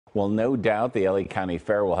Well, no doubt the LA County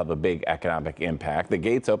Fair will have a big economic impact. The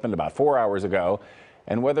gates opened about 4 hours ago.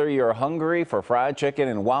 And whether you're hungry for fried chicken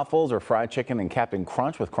and waffles or fried chicken and Captain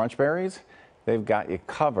Crunch with crunch berries, they've got you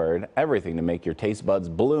covered. Everything to make your taste buds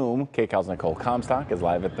bloom. KCAL's Nicole Comstock is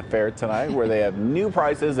live at the fair tonight, where they have new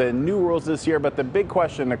prices and new rules this year. But the big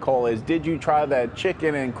question, Nicole, is did you try that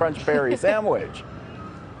chicken and crunch berry sandwich?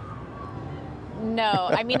 No,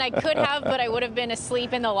 I mean, I could have, but I would have been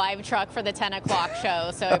asleep in the live truck for the 10 o'clock show,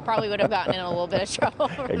 so I probably would have gotten in a little bit of trouble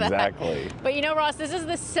for that. Exactly. But you know, Ross, this is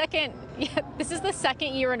the second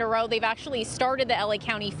year in a row they've actually started the LA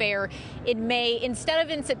County Fair in May instead of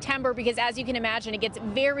in September, because as you can imagine, it gets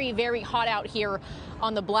very, very hot out here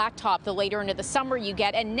on the blacktop the later into the summer you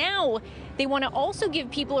get. And now they want to also give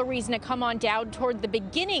people a reason to come on down toward the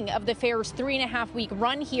beginning of the fair's 3.5-week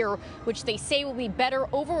run here, which they say will be better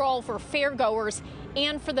overall for fair goers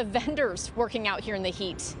and for the vendors working out here in the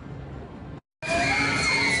heat.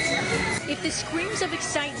 If the screams of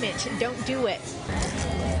excitement don't do it,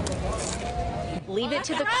 leave it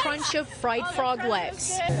to the crunch of fried frog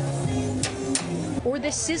legs or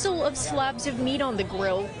the sizzle of slabs of meat on the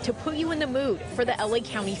grill to put you in the mood for the LA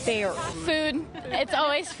County Fair. Food. It's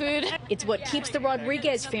always food. It's what keeps the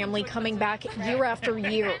Rodriguez family coming back year after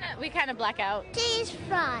year. We kind of black out. Cheese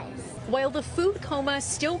fries. While the food coma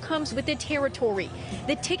still comes with the territory,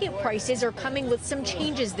 the ticket prices are coming with some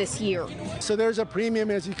changes this year. So there's a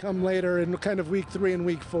premium as you come later in kind of week 3 and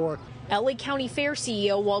week 4. LA County Fair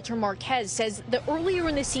CEO Walter Marquez says the earlier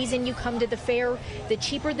in the season you come to the fair, the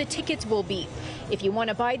cheaper the tickets will be. If you want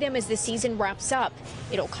to buy them as the season wraps up,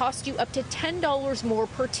 it'll cost you up to $10 more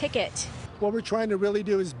per ticket. What we're trying to really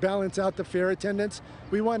do is balance out the fair attendance.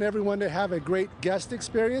 We want everyone to have a great guest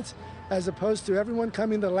experience as opposed to everyone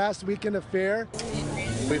coming the last weekend of fair.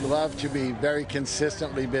 We'd love to be very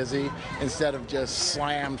consistently busy instead of just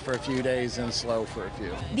slammed for a few days and slow for a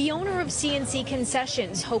few. The owner of CNC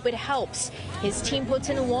Concessions hope it helps. His team puts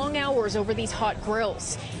in long hours over these hot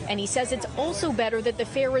grills. And he says it's also better that the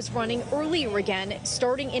fair is running earlier again,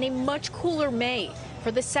 starting in a much cooler May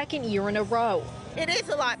for the second year in a row. It is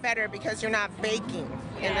a lot better because you're not baking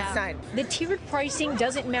in the sun. The tiered pricing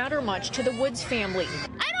doesn't matter much to the Woods family.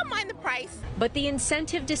 I don't mind the price. But the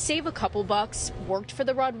incentive to save a couple bucks worked for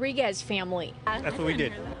the Rodriguez family. That's what we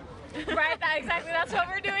did. Right, that's what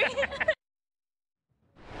we're doing.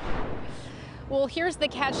 Well, here's the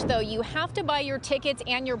catch, though. You have to buy your tickets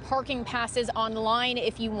and your parking passes online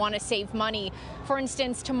if you want to save money. For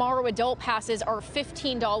instance, tomorrow adult passes are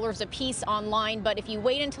 $15 a piece online, but if you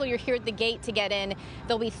wait until you're here at the gate to get in,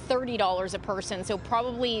 they'll be $30 a person. So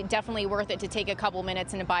probably definitely worth it to take a couple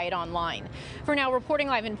minutes and buy it online. For now, reporting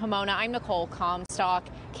live in Pomona, I'm Nicole Comstock,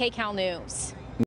 KCAL News.